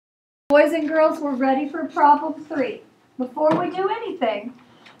Boys and girls, we're ready for problem 3. Before we do anything,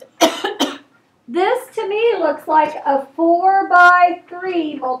 this to me looks like a 4 by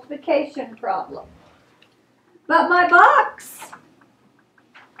 3 multiplication problem. But my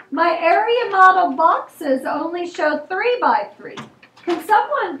area model boxes only show 3 by 3. Can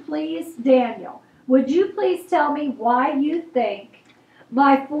someone please, Daniel, would you please tell me why you think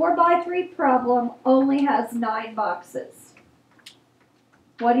my 4 by 3 problem only has 9 boxes?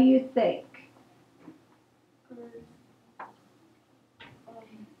 What do you think?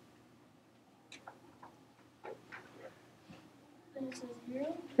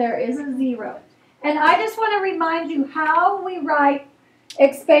 There is a 0. And I just want to remind you how we write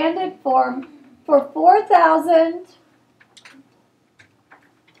expanded form for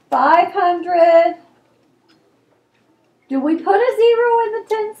 4,500. Do we put a 0 in the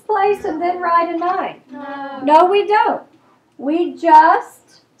tens place and then write a 9? No, we don't. We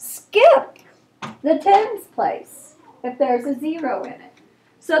just skip the tens place if there's a 0 in it.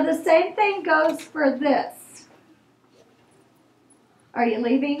 So the same thing goes for this. Are you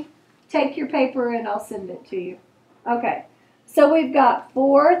leaving? Take your paper and I'll send it to you. Okay. So we've got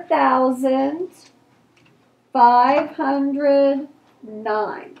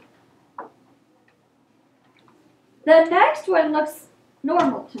 4,509. The next one looks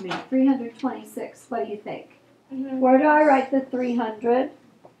normal to me, 326. What do you think? Where do I write the 300?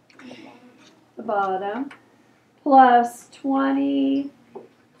 The bottom. Plus 20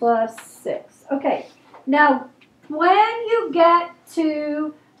 plus 6. Okay. Now, when you get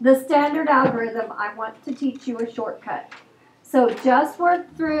to the standard algorithm, I want to teach you a shortcut. So just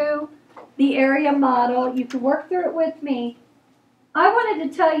work through the area model. You can work through it with me. I wanted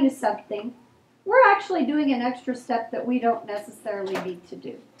to tell you something. We're actually doing an extra step that we don't necessarily need to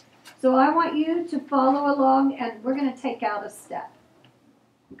do. So I want you to follow along, and we're going to take out a step.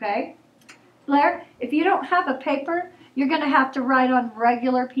 Okay? Blair, if you don't have a paper, you're going to have to write on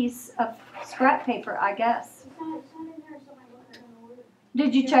regular piece of scrap paper, I guess.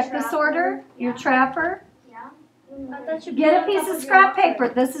 Did you check the sorter? Your trapper? Yeah. Get a piece of scrap paper.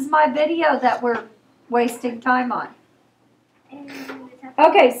 This is my video that we're wasting time on.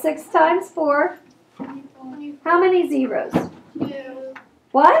 Okay, 6 times 4. How many zeros? 2.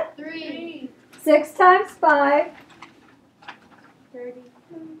 What? 3. 6 times 5. 30.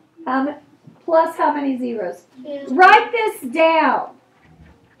 Plus how many zeros? 2. Write this down.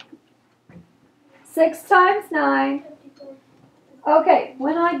 6 times 9. Okay,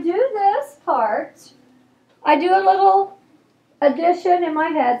 when I do this part, I do a little addition in my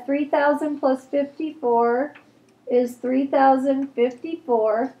head. 3,000 plus 54 is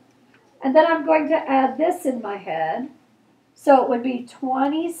 3,054. And then I'm going to add this in my head. So it would be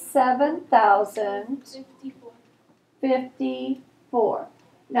 27,054.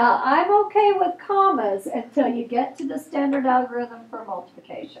 Now, I'm okay with commas until you get to the standard algorithm for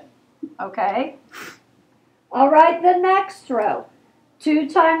multiplication. Okay? All right, the next row. 2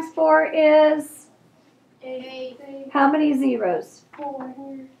 times 4 is? 8. How many zeros? 4.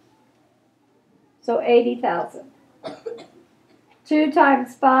 So 80,000. 2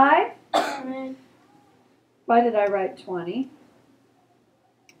 times 5? 9. Why did I write 20?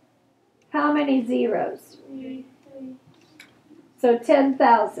 How many zeros? 3. So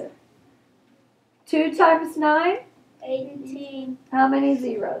 10,000. 2 times 9? 18. How many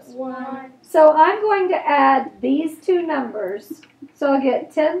zeros? 1. So I'm going to add these two numbers. So I'll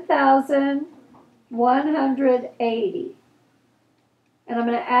get 10,180. And I'm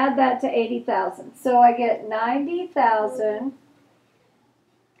going to add that to 80,000. So I get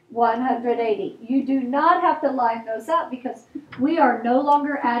 90,180. You do not have to line those up because we are no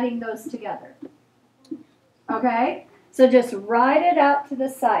longer adding those together. Okay? So just write it out to the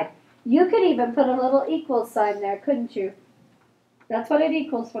side. You could even put a little equal sign there, couldn't you? That's what it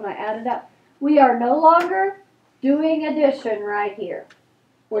equals when I add it up. We are no longer doing addition right here.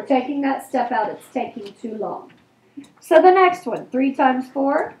 We're taking that step out. It's taking too long. So the next one, 3 times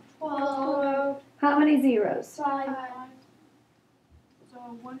 4? 12. How many zeros? 5. So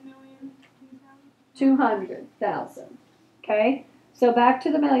 1,000,000. 200,000. Okay? So back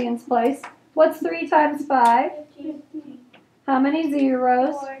to the millions place. What's 3 times 5? 50. How many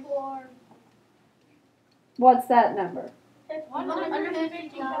zeros? 4. What's that number?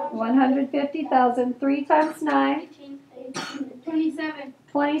 150,000. 150,000. 3 times 9? 27.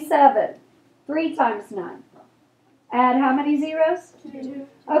 27. 3 times 9. Add how many zeros? 2.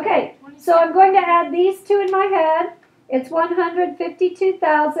 Okay, so I'm going to add these two in my head. It's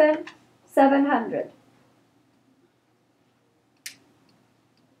 152,700.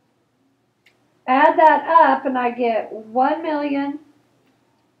 Add that up and I get 1,000,000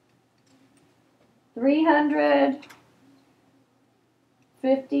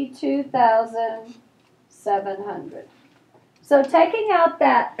 $352,700. So taking out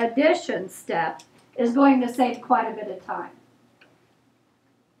that addition step is going to save quite a bit of time.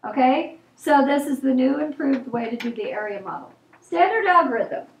 Okay? So this is the new improved way to do the area model. Standard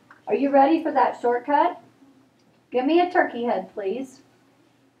algorithm. Are you ready for that shortcut? Give me a turkey head, please.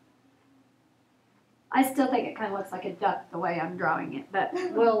 I still think it kind of looks like a duck the way I'm drawing it, but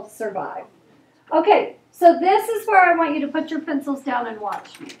we'll survive. Okay, so this is where I want you to put your pencils down and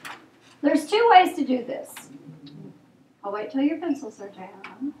watch me. There's two ways to do this. I'll wait till your pencils are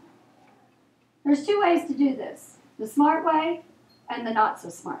down. There's two ways to do this. The smart way and the not so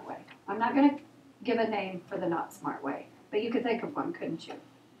smart way. I'm not going to give a name for the not smart way, but you could think of one, couldn't you?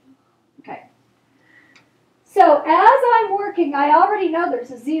 Okay. So as I'm working, I already know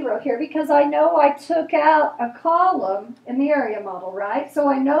there's a 0 here because I know I took out a column in the area model, right? So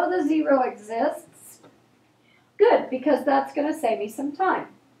I know the 0 exists. Good, because that's going to save me some time.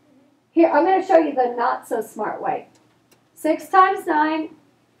 Here, I'm going to show you the not so smart way. 6 times 9,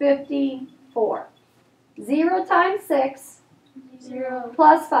 54. 0 times 6, 0.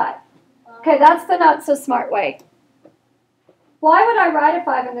 plus 5. Okay, that's the not so smart way. Why would I write a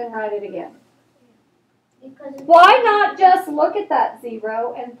 5 and then write it again? Why not just look at that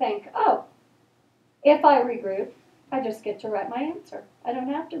 0 and think, oh, if I regroup, I just get to write my answer. I don't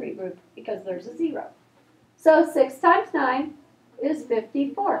have to regroup because there's a 0. So 6 times 9 is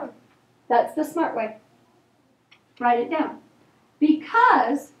 54. That's the smart way. Write it down.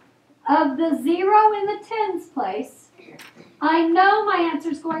 Because of the 0 in the tens place, I know my answer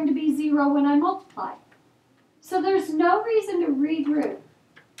is going to be 0 when I multiply. So there's no reason to regroup.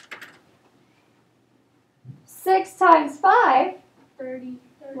 6 times 5, 30.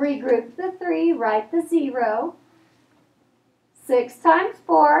 regroup the 3, write the 0. 6 times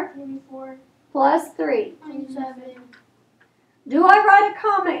 4, 24. plus 3. 27. Do I write a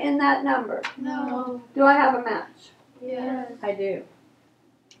comma in that number? No. Do I have a match? Yes. I do.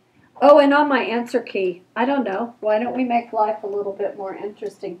 Oh, and on my answer key, I don't know. Why don't we make life a little bit more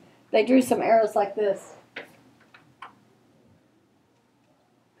interesting? They drew some arrows like this.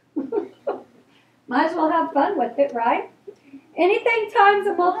 Might as well have fun with it, right? Anything times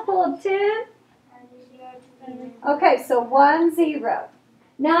a multiple of 10? Okay, so 1, 0.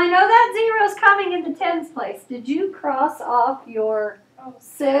 Now I know that 0 is coming in the tens place. Did you cross off your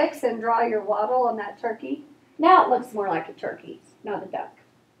 6 and draw your waddle on that turkey? Now it looks more like a turkey, not a duck.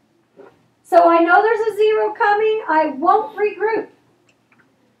 So I know there's a 0 coming. I won't regroup.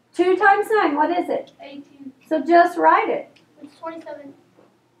 2 times 9, what is it? 18. So just write it. It's 27.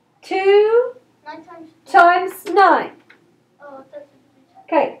 2 9 times. times 9. Oh, that's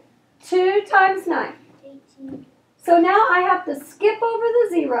Okay, 2 times 9. 18. So now I have to skip over the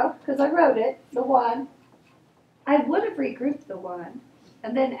 0 because I wrote it, the 1. I would have regrouped the 1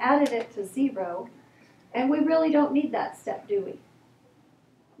 and then added it to 0. And we really don't need that step, do we?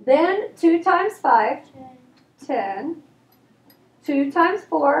 Then 2 times 5, 10. 2 times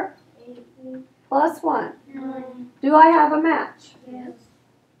 4, 18. plus 1. 9. Do I have a match? Yes.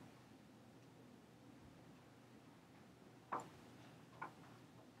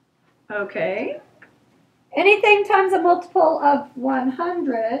 Okay. Anything times a multiple of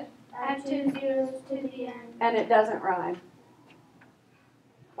 100, Add 2 zeros to the end. and it doesn't rhyme.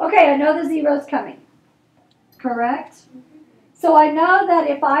 Okay, I know the 0's coming. Correct? So I know that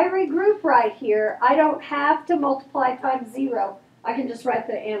if I regroup right here, I don't have to multiply times 0. I can just write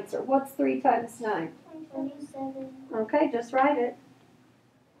the answer. What's 3 times 9? 27. Okay, just write it.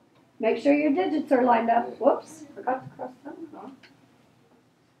 Make sure your digits are lined up. Whoops, forgot to cross them off.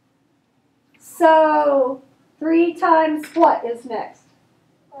 So 3 times what is next?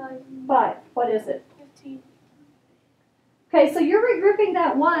 5. What is it? 15. Okay, so you're regrouping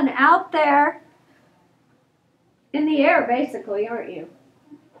that 1 out there in the air, basically, aren't you?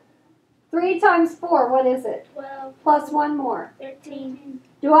 3 times 4, what is it? 12. Plus 1 more. 13.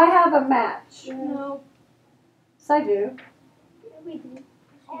 Do I have a match? No. Yes, I do. We do.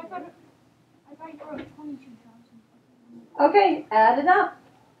 Oh, I thought you wrote 22,000. Okay, add it up.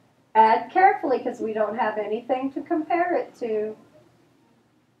 Add carefully because we don't have anything to compare it to.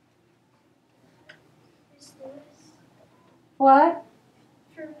 What?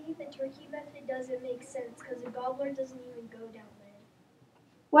 For me, the turkey method doesn't make sense because the gobbler doesn't even go down there.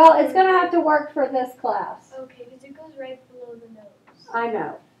 Well, it's going to have to work for this class. Okay, because it goes right below the nose. I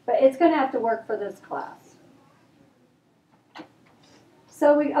know, but it's going to have to work for this class.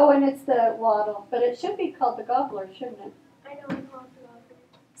 So and it's the waddle, but it should be called the gobbler, shouldn't it? I know we call it the gobbler.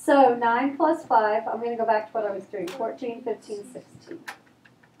 So 9 plus 5, I'm going to go back to what I was doing, 14, 15, 16.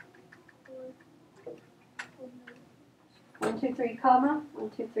 1, 2, 3, comma, 1,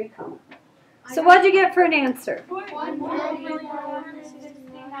 2, 3, comma. So what'd you get for an answer?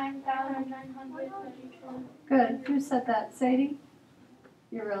 1,469,934. Good. Who said that? Sadie?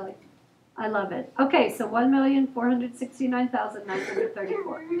 You're really. I love it. Okay, so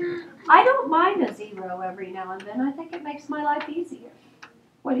 1,469,934. I don't mind a zero every now and then. I think it makes my life easier.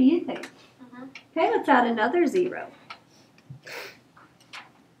 What do you think? Okay, let's add another zero.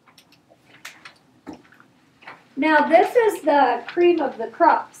 Now this is the cream of the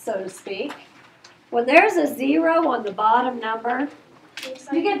crop, so to speak. When there's a zero on the bottom number,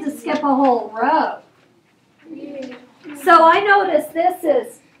 you get to skip a whole row. So I notice this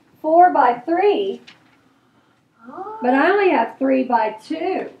is 4 by 3, but I only have 3 by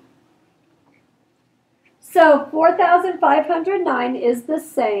 2. So 4,509 is the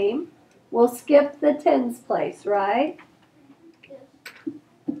same. We'll skip the tens place, right?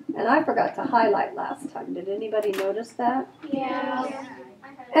 And I forgot to highlight last time. Did anybody notice that? Yeah.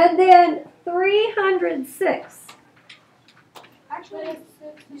 And then 306. Actually,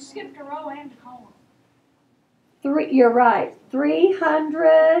 you skipped a row and a column. You're right.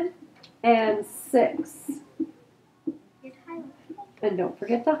 306. And don't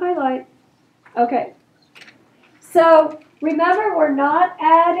forget to highlight. Okay. So remember, we're not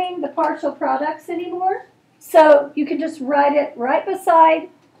adding the partial products anymore. So you can just write it right beside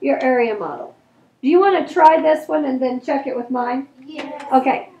your area model. Do you want to try this one and then check it with mine? Yes.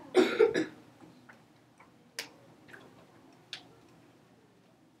 Okay.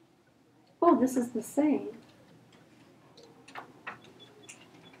 Oh, this is the same.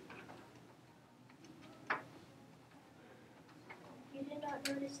 You did not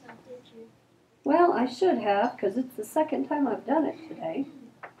notice that, did you? Well, I should have, because it's the second time I've done it today.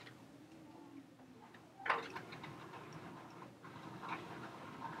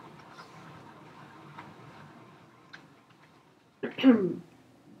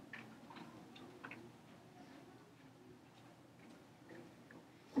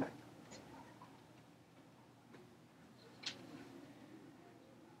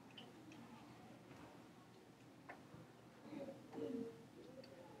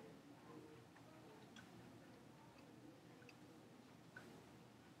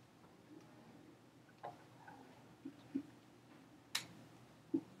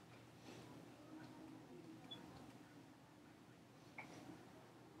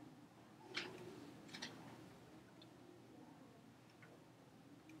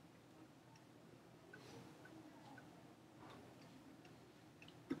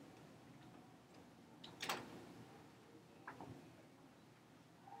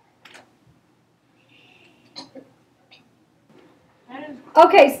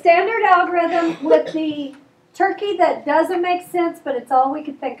 Okay, standard algorithm with the turkey that doesn't make sense, but it's all we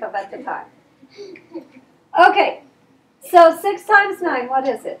could think of at the time. Okay, so 6 times 9, what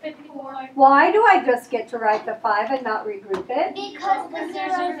is it? 54. Why do I just get to write the 5 and not regroup it? Because the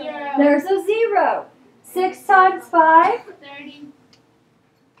zero. There's a 0. 6 times 5, 30.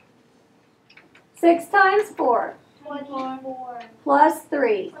 6 times 4, 24. plus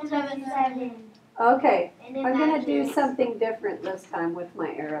 3. 7. Okay, And it I'm going to do matches. something different this time with my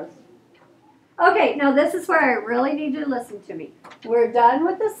arrows. Okay, now this is where I really need you to listen to me. We're done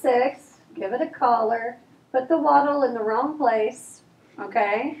with the 6. Give it a collar. Put the wattle in the wrong place.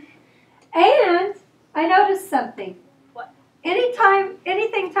 Okay? And I noticed something. What?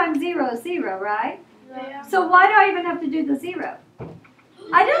 Anything times 0 is 0, right? Yeah. So why do I even have to do the 0?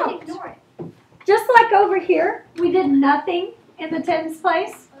 I don't. Ignore it. Just like over here, we did nothing in the tens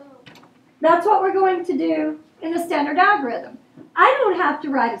place. That's what we're going to do in the standard algorithm. I don't have to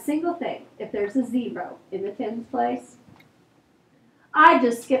write a single thing if there's a 0 in the tens place. I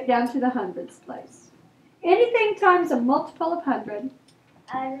just skip down to the hundreds place. Anything times a multiple of 100,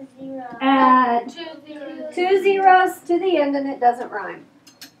 Add a 0. add 2 zeros. 2 zeros to the end and it doesn't rhyme.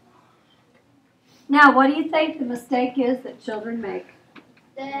 Now, what do you think the mistake is that children make?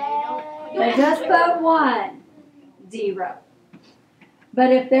 They just put 1, 0.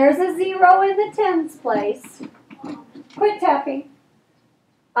 But if there's a 0 in the tens place, quit tapping.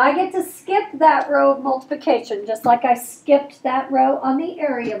 I get to skip that row of multiplication, just like I skipped that row on the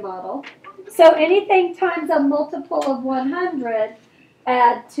area model. So anything times a multiple of 100,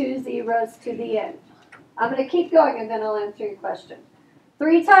 add 2 zeros to the end. I'm going to keep going and then I'll answer your question.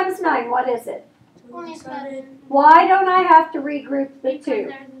 3 times 9, what is it? 27. Why don't I have to regroup the Because 2?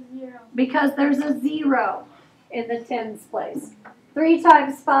 there's a 0. Because there's a 0 in the tens place. 3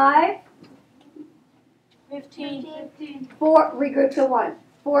 times 5, 15. 4, regroup to 1.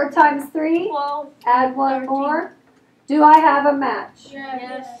 4 times 3, 12. add 1 13. more. Do I have a match?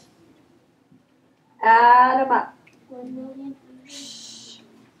 Yes. Add them up. 1,000,000.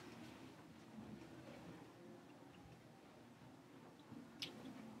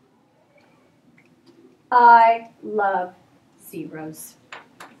 I love zeros.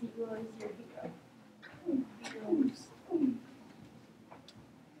 0 is your